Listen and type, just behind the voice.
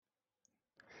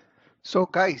So,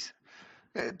 guys,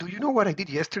 do you know what I did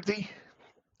yesterday?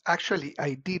 Actually,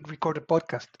 I did record a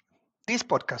podcast. This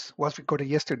podcast was recorded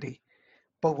yesterday,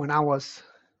 but when I was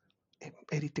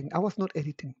editing, I was not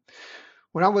editing.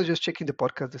 When I was just checking the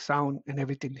podcast, the sound and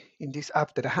everything in this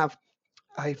app that I have,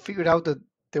 I figured out that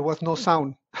there was no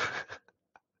sound.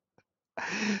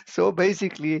 So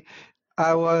basically,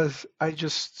 I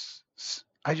just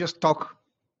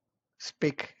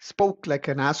spoke like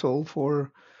an asshole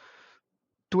for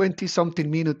 20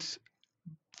 something minutes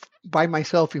by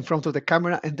myself in front of the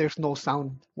camera, and there's no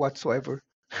sound whatsoever.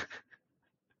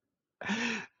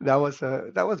 That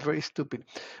was very stupid,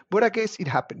 but I guess it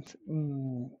happens.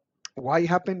 Why it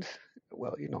happens?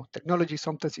 Well, technology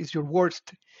sometimes is your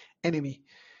worst enemy.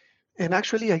 And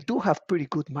actually, I do have pretty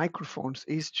good microphones.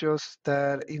 It's just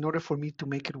that in order for me to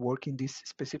make it work in this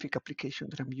specific application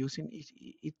that I'm using,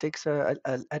 it takes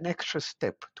an extra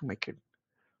step to make it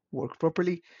work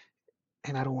properly,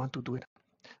 and I don't want to do it.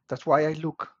 That's why I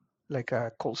look like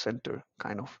a call center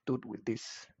kind of dude with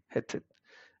this headset.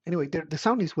 Anyway, the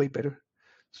sound is way better.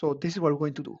 So this is what we're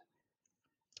going to do.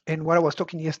 And what I was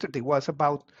talking yesterday was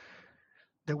about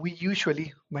that we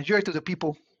usually, majority of the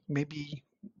people, maybe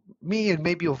me and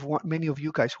maybe many of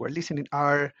you guys who are listening,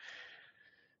 are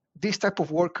this type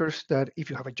of workers that if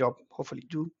you have a job, hopefully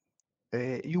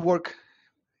you work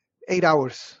 8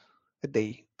 hours a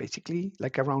day, basically,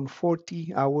 like around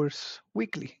 40 hours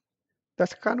weekly.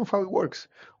 That's kind of how it works,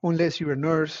 unless you're a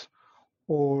nurse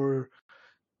or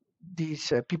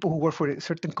these people who work for a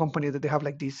certain company that they have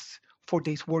like this 4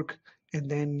 days work and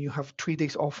then you have 3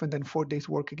 days off and then 4 days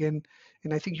work again.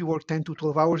 And I think you work 10 to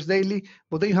 12 hours daily,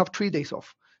 but then you have 3 days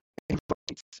off. It's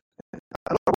a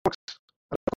lot of works,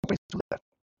 a lot of companies do that.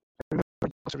 I remember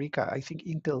in Costa Rica, I think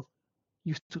Intel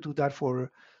used to do that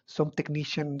for some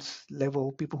technicians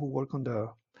level, people who work on the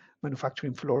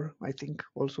manufacturing floor, I think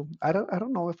also. I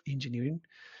don't know if engineering,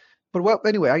 but well,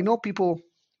 anyway, I know people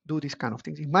do these kind of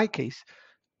things. In my case,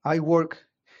 I work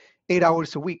 8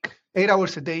 hours a week, 8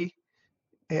 hours a day.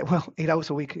 Well, 8 hours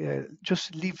a week.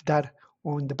 Just leave that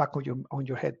on the back of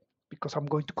your head because I'm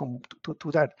going to come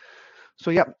to that.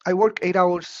 So yeah, I work 8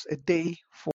 hours a day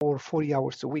for 40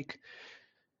 hours a week,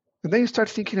 and then you start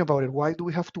thinking about it. Why do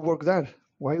we have to work that?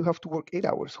 Why you have to work 8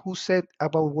 hours? Who said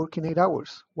about working 8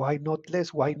 hours? Why not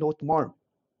less? Why not more?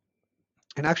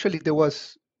 And actually,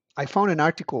 I found an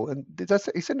article, and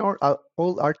it's an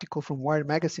old article from Wired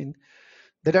magazine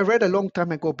that I read a long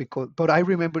time ago but I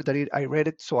remember that I read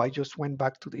it, so I just went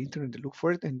back to the internet to look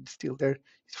for it, and it's still there.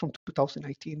 It's from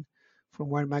 2019 from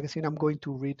Wired magazine. I'm going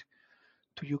to read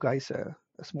to you guys a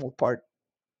small part,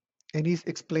 and it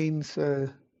explains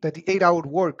that the 8-hour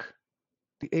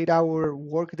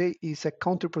workday is a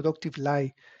counterproductive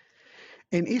lie,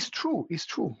 and it's true. It's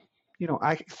true.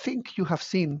 I think you have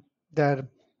seen that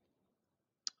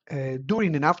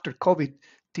during and after COVID,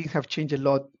 things have changed a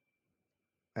lot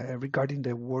regarding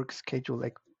the work schedule,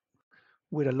 like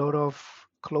with a lot of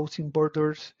closing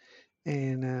borders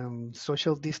and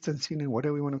social distancing and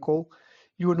whatever you want to call,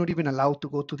 you are not even allowed to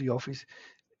go to the office.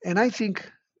 And I think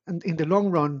in the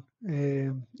long run,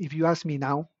 if you ask me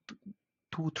now,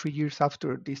 2, 3 years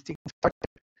after these things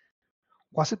started,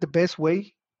 was it the best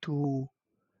way to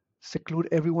seclude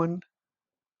everyone,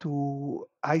 to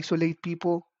isolate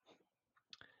people?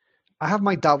 I have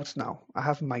my doubts now. I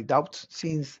have my doubts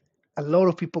since a lot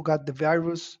of people got the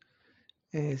virus.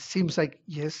 It seems like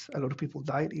yes, a lot of people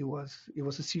died. It was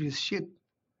a serious shit.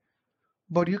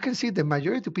 But you can see the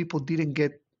majority of people didn't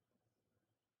get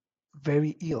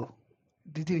very ill.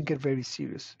 They didn't get very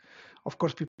serious. Of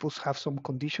course, people have some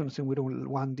conditions, and we don't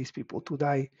want these people to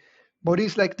die. But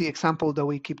it's like the example that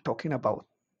we keep talking about,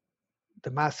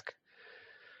 the mask.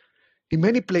 In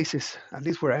many places, at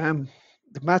least where I am,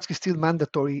 the mask is still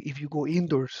mandatory if you go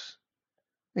indoors.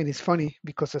 And it's funny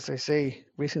because, as I say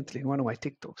recently in one of my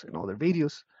TikToks and other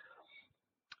videos,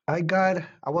 I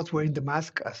was wearing the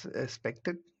mask as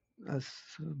expected, as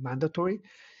mandatory,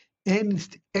 and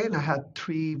I had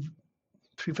three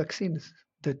vaccines.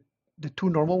 The the two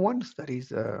normal ones, that is,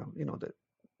 the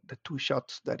two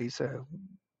shots that is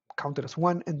counted as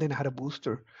one, and then I had a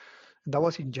booster, and that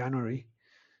was in January.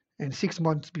 And 6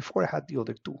 months before I had the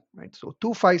other two, right? So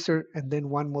two Pfizer and then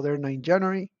one Moderna in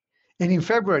January, and in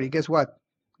February, guess what?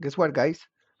 Guess what, guys?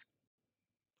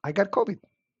 I got COVID.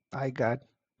 I got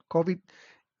COVID,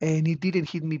 and it didn't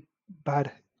hit me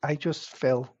bad. I just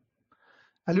fell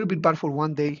a little bit bad for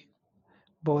one day,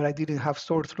 but I didn't have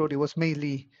sore throat. It was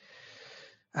mainly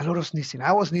a lot of sneezing.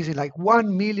 I was sneezing like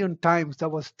 1 million times. That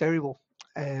was terrible.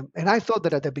 And I thought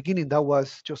that at the beginning that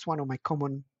was just one of my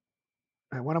common,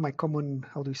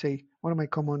 how do you say, one of my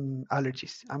common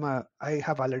allergies. I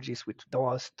have allergies with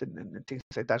dust and things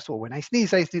like that. So when I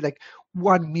sneeze like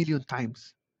 1 million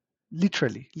times,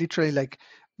 literally like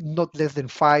not less than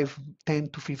 5, 10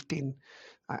 to 15.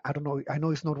 I don't know. I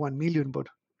know it's not 1 million, but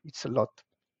it's a lot.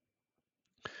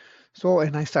 So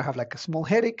and I start have like a small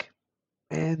headache,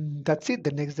 and that's it.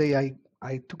 The next day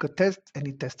I took a test and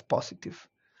it tested positive.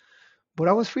 But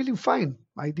I was feeling fine.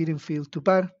 I didn't feel too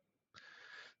bad.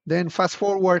 Then fast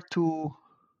forward to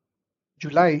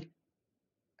July.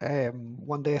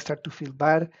 One day I start to feel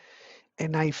bad,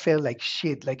 and I felt like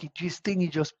shit. Like it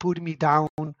just put me down.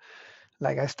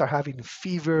 Like I start having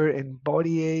fever and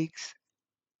body aches,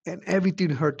 and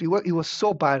everything hurt. It was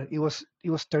so bad. It was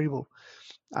terrible.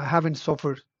 I haven't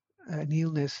suffered an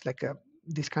illness like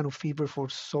this kind of fever for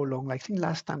so long. Like, I think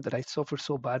last time that I suffered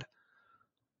so bad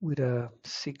with a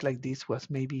sick like this was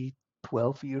maybe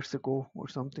 12 years ago or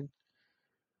something.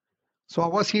 So I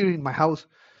was here in my house,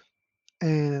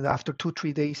 and after 2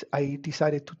 3 days, I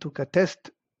decided to take a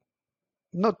test.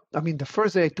 Not, I mean, the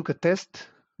first day I took a test.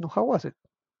 No, how was it?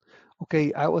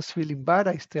 Okay, I was feeling bad.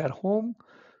 I stayed at home.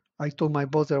 I told my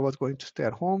boss that I was going to stay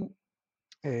at home.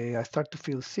 I started to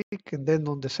feel sick, and then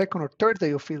on the second or third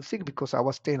day of feel sick because I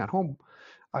was staying at home,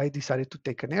 I decided to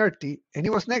take an ART, and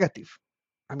it was negative.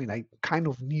 I mean, I kind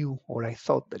of knew, or I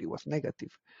thought that it was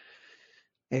negative,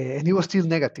 and it was still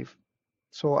negative.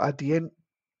 So at the end,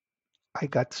 I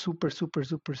got super, super,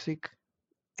 super sick,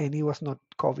 and it was not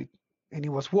COVID, and it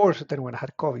was worse than when I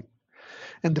had COVID.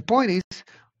 And the point is,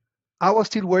 I was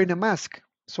still wearing a mask.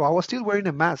 So I was still wearing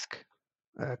a mask,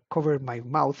 covering my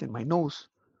mouth and my nose,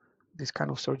 this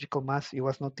kind of surgical mask. It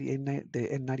was not the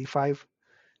N95,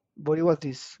 but it was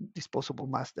this disposable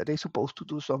mask that they're supposed to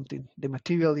do something. The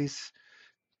material is,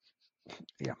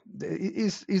 yeah,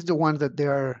 is the one that they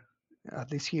are,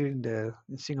 at least here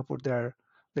in Singapore,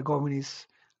 the government is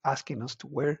asking us to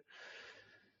wear.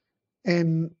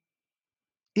 And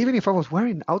even if I was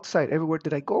wearing outside everywhere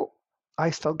that I go,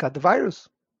 I still got the virus.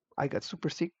 I got super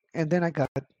sick, and then I got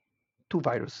two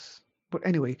viruses. But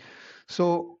anyway,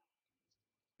 so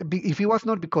if it was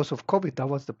not because of COVID, that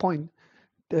was the point.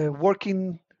 The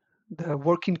working the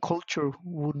working culture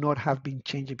would not have been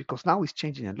changing, because now it's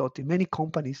changing a lot. In many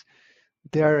companies,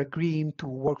 they are agreeing to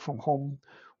work from home,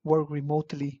 work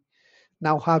remotely.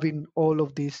 Now having all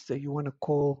of this that you want to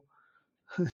call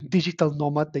digital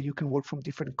nomad, that you can work from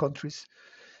different countries.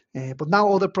 But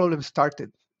now other problems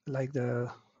started, like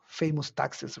the famous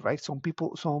taxes, right? Sometimes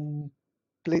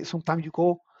you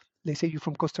go, let's say you're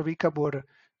from Costa Rica, but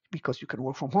because you can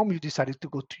work from home, you decided to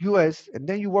go to US, and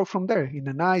then you work from there in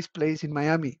a nice place in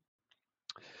Miami.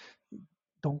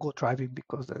 Don't go driving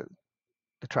because the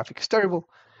traffic is terrible.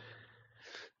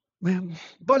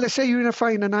 But let's say you're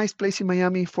in a nice place in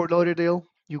Miami, Fort Lauderdale.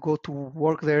 You go to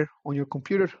work there on your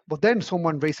computer, but then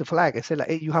someone raised a flag and said, like,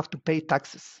 hey, you have to pay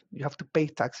taxes. You have to pay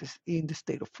taxes in the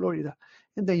state of Florida.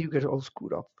 And then you get all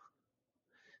screwed up.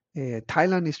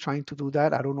 Thailand is trying to do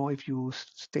that. I don't know if you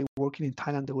stay working in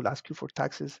Thailand, they will ask you for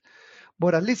taxes.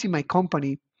 But at least in my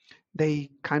company,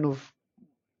 they kind of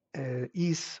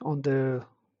ease on the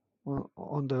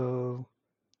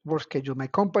work schedule. My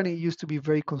company used to be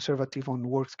very conservative on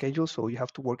work schedule, so you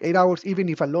have to work 8 hours. Even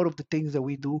if a lot of the things that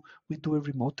we do it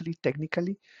remotely.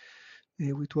 Technically,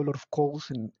 we do a lot of calls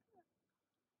and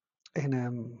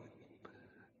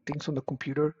things on the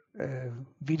computer,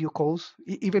 video calls,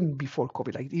 even before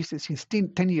COVID. Like this is since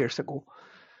 10 years ago.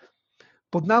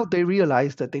 But now they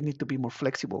realize that they need to be more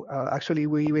flexible. Actually,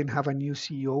 we even have a new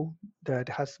CEO that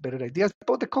has better ideas,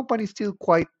 but the company is still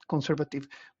quite conservative.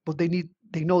 But they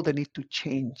know they need to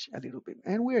change a little bit,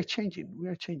 and we are changing. We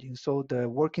are changing. So the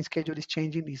working schedule is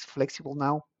changing. It's flexible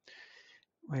now.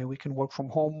 We can work from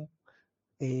home.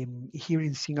 Here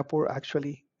in Singapore,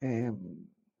 actually,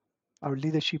 our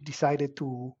leadership decided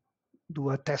to do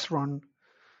a test run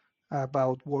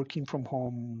about working from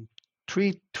home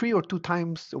three or two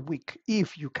times a week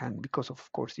if you can, because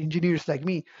of course engineers like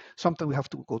me, sometimes we have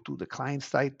to go to the client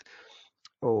site,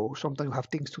 or sometimes we have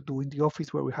things to do in the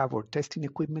office where we have our testing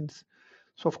equipments.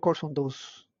 So of course on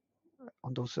those uh,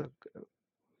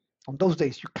 on those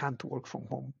days you can't work from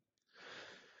home.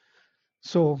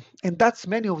 So, and that's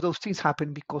many of those things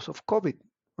happen because of COVID,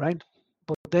 right?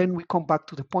 But then we come back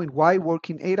to the point, why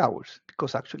working 8 hours?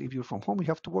 Because actually if you're from home you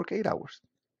have to work 8 hours.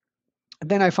 And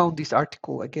then I found this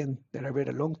article again that I read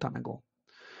a long time ago,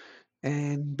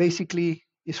 and basically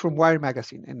it's from Wire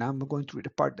magazine, and I'm going to read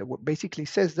a part that basically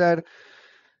says that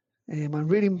I'm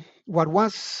reading, what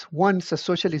was once a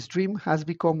socialist dream has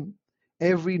become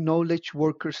every knowledge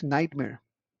worker's nightmare.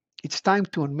 It's time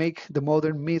to unmake the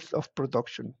modern myth of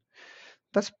production.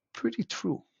 That's pretty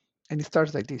true. And it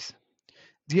starts like this: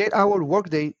 the 8 hour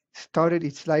workday started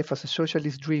its life as a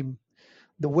socialist dream.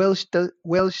 The Welsh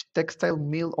textile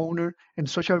mill owner and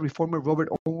social reformer Robert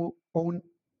Owen,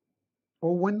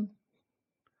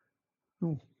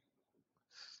 oh,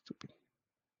 stupid.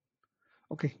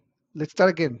 Okay, let's start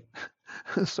again.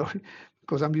 Sorry,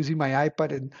 because I'm using my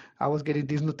iPad and I was getting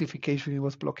this notification. It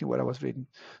was blocking what I was reading.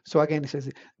 So again, it says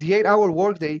the 8-hour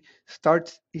workday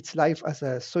starts its life as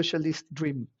a socialist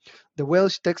dream. The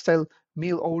Welsh textile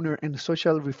mill owner and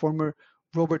social reformer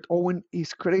Robert Owen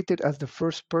is credited as the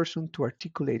first person to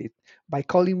articulate it by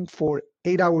calling for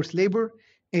 8 hours labor,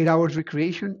 8 hours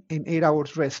recreation, and 8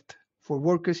 hours rest for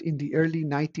workers in the early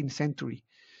 19th century.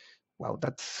 Wow,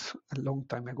 that's a long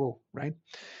time ago, right?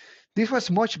 This was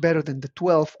much better than the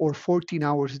 12 or 14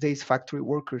 hours days factory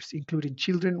workers, including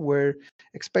children, were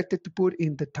expected to put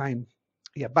in the time.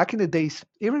 Yeah, back in the days,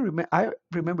 I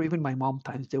remember even my mom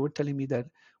times they were telling me that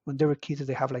when they were kids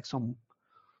they have like some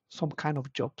kind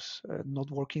of jobs,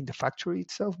 not working in the factory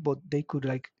itself, but they could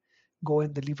like go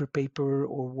and deliver paper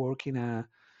or work in a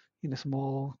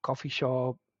small coffee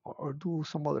shop or do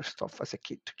some other stuff as a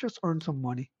kid to just earn some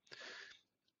money.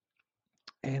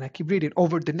 And I keep reading,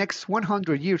 over the next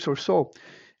 100 years or so,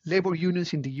 labor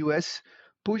unions in the US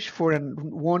pushed for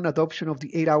one adoption of the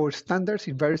 8-hour standards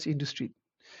in various industries.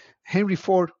 Henry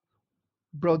Ford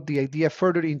brought the idea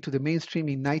further into the mainstream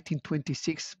in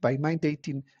 1926 by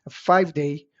mandating a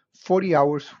 5-day, 40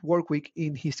 hours work week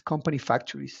in his company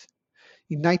factories.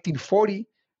 In 1940,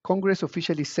 Congress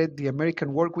officially set the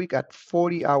American work week at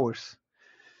 40 hours.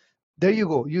 There you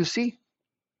go. You see,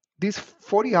 this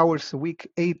 40 hours a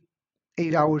week, 8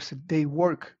 hours a day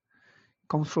work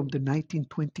comes from the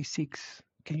 1926.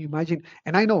 Can you imagine?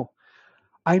 And I know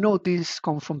this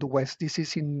comes from the West. This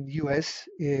is in U.S.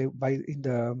 By in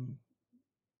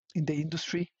the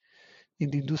industry,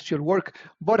 in the industrial work.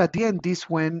 But at the end, this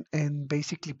went and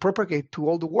basically propagate to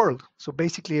all the world. So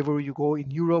basically, everywhere you go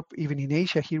in Europe, even in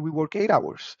Asia, here we work 8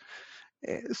 hours.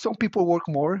 Some people work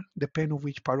more, depend on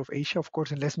which part of Asia, of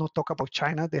course. And let's not talk about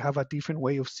China; they have a different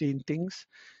way of seeing things.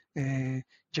 Uh,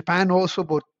 Japan also,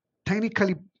 but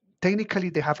technically, technically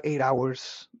they have 8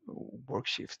 hours work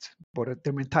shifts, but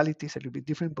their mentality is a little bit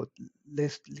different. But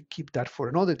let's keep that for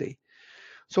another day.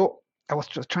 So I was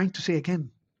just trying to say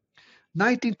again,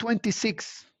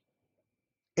 1926,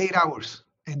 8 hours,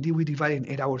 and then we divide in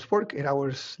 8 hours work, 8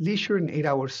 hours leisure, and 8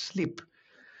 hours sleep.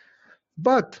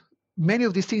 But many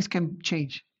of these things can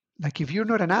change. Like if you're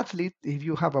not an athlete, if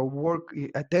you have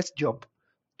a desk job,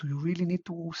 do you really need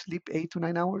to sleep 8 to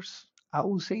 9 hours? I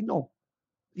would say no.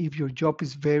 If your job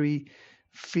is very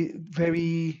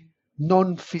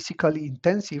non-physically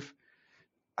intensive,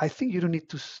 I think you don't need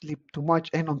to sleep too much.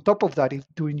 And on top of that, if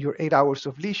during your 8 hours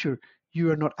of leisure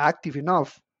you are not active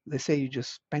enough, let's say you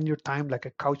just spend your time like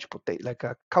a couch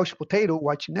potato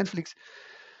watching Netflix,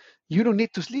 you don't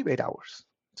need to sleep 8 hours.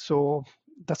 So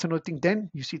that's another thing. Then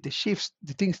you see the shifts,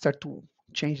 the things start to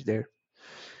change there.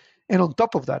 And on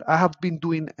top of that, I have been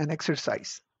doing an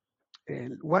exercise.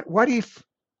 What if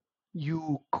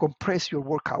you compress your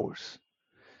work hours?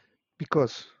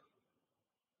 Because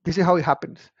this is how it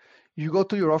happens. You go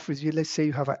to your office, let's say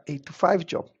you have an 8 to 5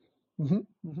 job. Mhm,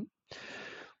 mhm.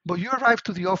 But you arrive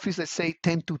to the office, let's say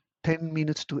 10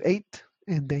 minutes to 8,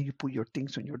 and then you put your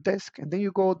things on your desk, and then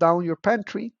you go down your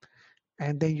pantry,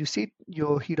 and then you sit,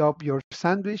 you heat up your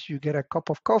sandwich, you get a cup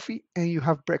of coffee, and you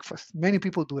have breakfast. Many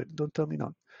people do it, don't tell me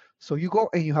not. So you go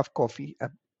and you have coffee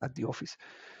at the office.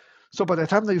 So by the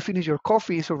time that you finish your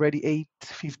coffee, it's already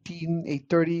 8:15,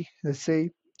 8:30, let's say.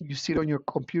 You sit on your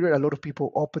computer. A lot of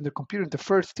people open their computer, and the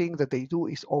first thing that they do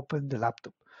is open the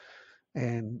laptop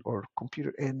and or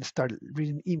computer and start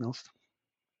reading emails.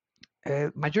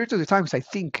 Majority of the times, I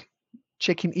think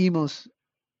checking emails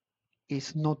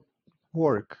is not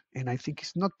work, and I think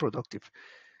it's not productive.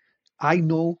 I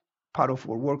know part of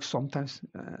our work sometimes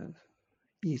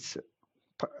is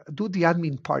do the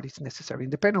admin part is necessary.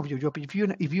 Depending on your job. If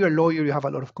you're a lawyer, you have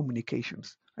a lot of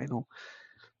communications. I know,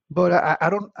 but I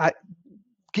don't.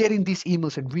 Getting these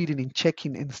emails and reading and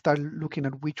checking and start looking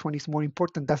at which one is more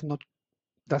important. That's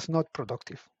not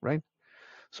productive, right?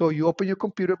 So you open your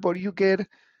computer, but you get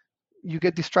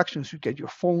distractions. You get your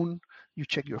phone. You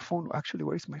check your phone. Actually,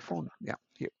 where is my phone? Yeah,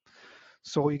 here.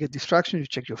 So you get distractions, you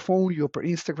check your phone, you open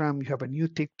Instagram, you have a new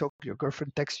TikTok, your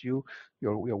girlfriend texts you,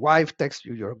 your wife texts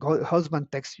you, your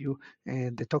husband texts you,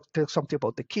 and they tell something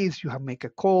about the kids. You have make a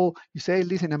call, you say, hey,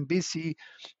 listen, I'm busy.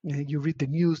 And you read the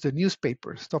news, the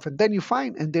newspaper stuff, and then you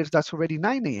find, and that's already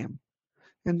 9 a.m.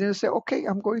 And then you say, okay,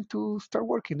 I'm going to start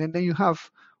working. And then you have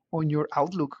on your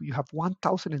Outlook, you have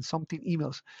 1,000 and something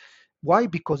emails. Why?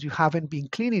 Because you haven't been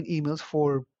cleaning emails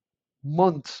for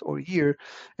months or year,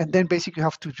 and then basically you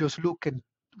have to just look and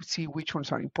see which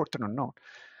ones are important or not.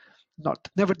 Not.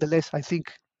 Nevertheless, I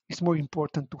think it's more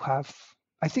important to have.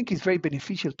 I think it's very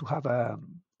beneficial to have a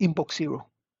inbox zero.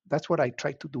 That's what I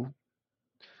try to do.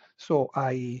 So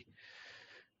I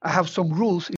have some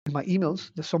rules in my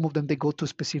emails. That some of them they go to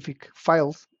specific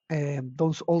files, and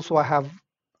those also I have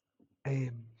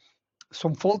um,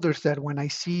 some folders that when I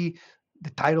see the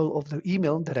title of the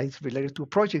email that is related to a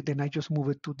project, then I just move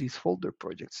it to these folder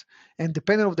projects. And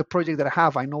depending on the project that I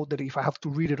have, I know that if I have to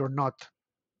read it or not.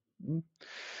 Mm.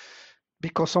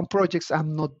 Because some projects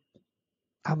I'm not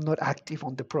active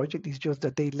on the project. It's just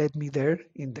that they let me there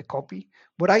in the copy,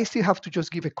 but I still have to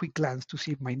just give a quick glance to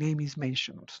see if my name is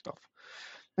mentioned and stuff.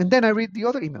 And then I read the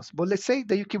other emails. But let's say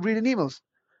that you keep reading emails,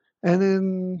 and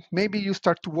then maybe you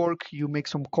start to work, you make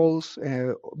some calls,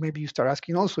 maybe you start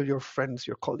asking also your friends,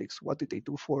 your colleagues, what did they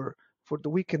do for the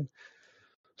weekend.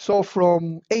 So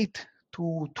from 8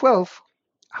 to 12,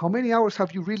 how many hours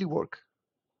have you really worked?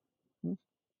 Hmm?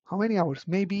 How many hours?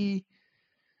 Maybe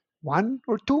one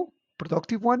or two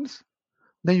productive ones.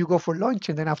 Then you go for lunch,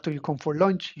 and then after you come for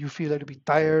lunch, you feel a little bit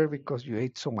tired because you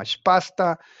ate so much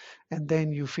pasta, and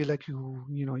then you feel like you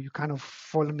kind of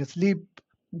fallen asleep.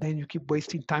 Then you keep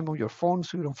wasting time on your phone,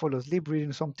 so you don't fall asleep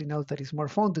reading something else that is more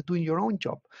fun than doing your own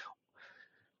job.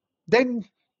 Then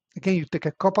again, you take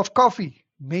a cup of coffee.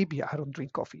 Maybe I don't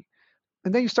drink coffee,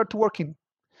 and then you start to working.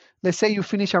 Let's say you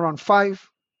finish around 5,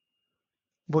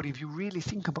 but if you really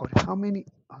think about it,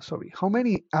 how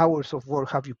many hours of work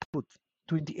have you put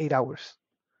during the 8 hours?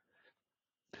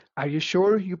 Are you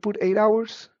sure you put 8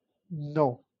 hours?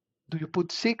 No. Do you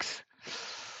put six?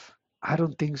 I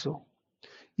don't think so.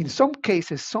 In some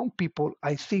cases, some people,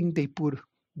 I think they put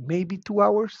maybe 2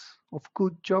 hours of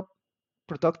good job,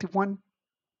 productive one.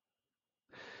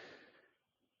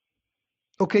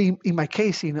 Okay, in my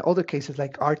case, in other cases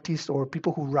like artists or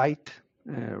people who write,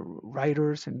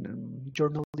 writers and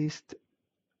journalists,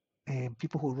 and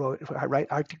people who write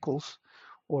articles,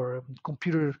 or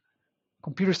computer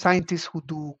scientists who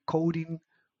do coding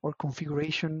or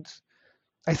configurations.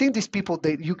 I think these people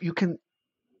that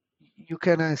you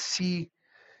can see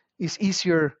it's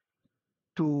easier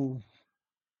to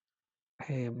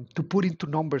to put into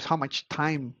numbers how much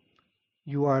time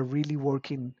you are really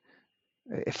working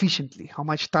efficiently. How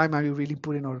much time are you really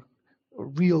putting on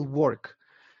real work?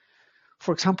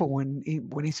 For example, when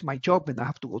it's my job and I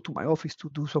have to go to my office to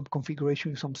do some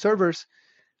configuration in some servers,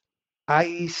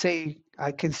 I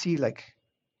can see like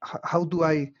how do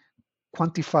I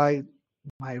quantify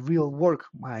my real work,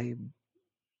 my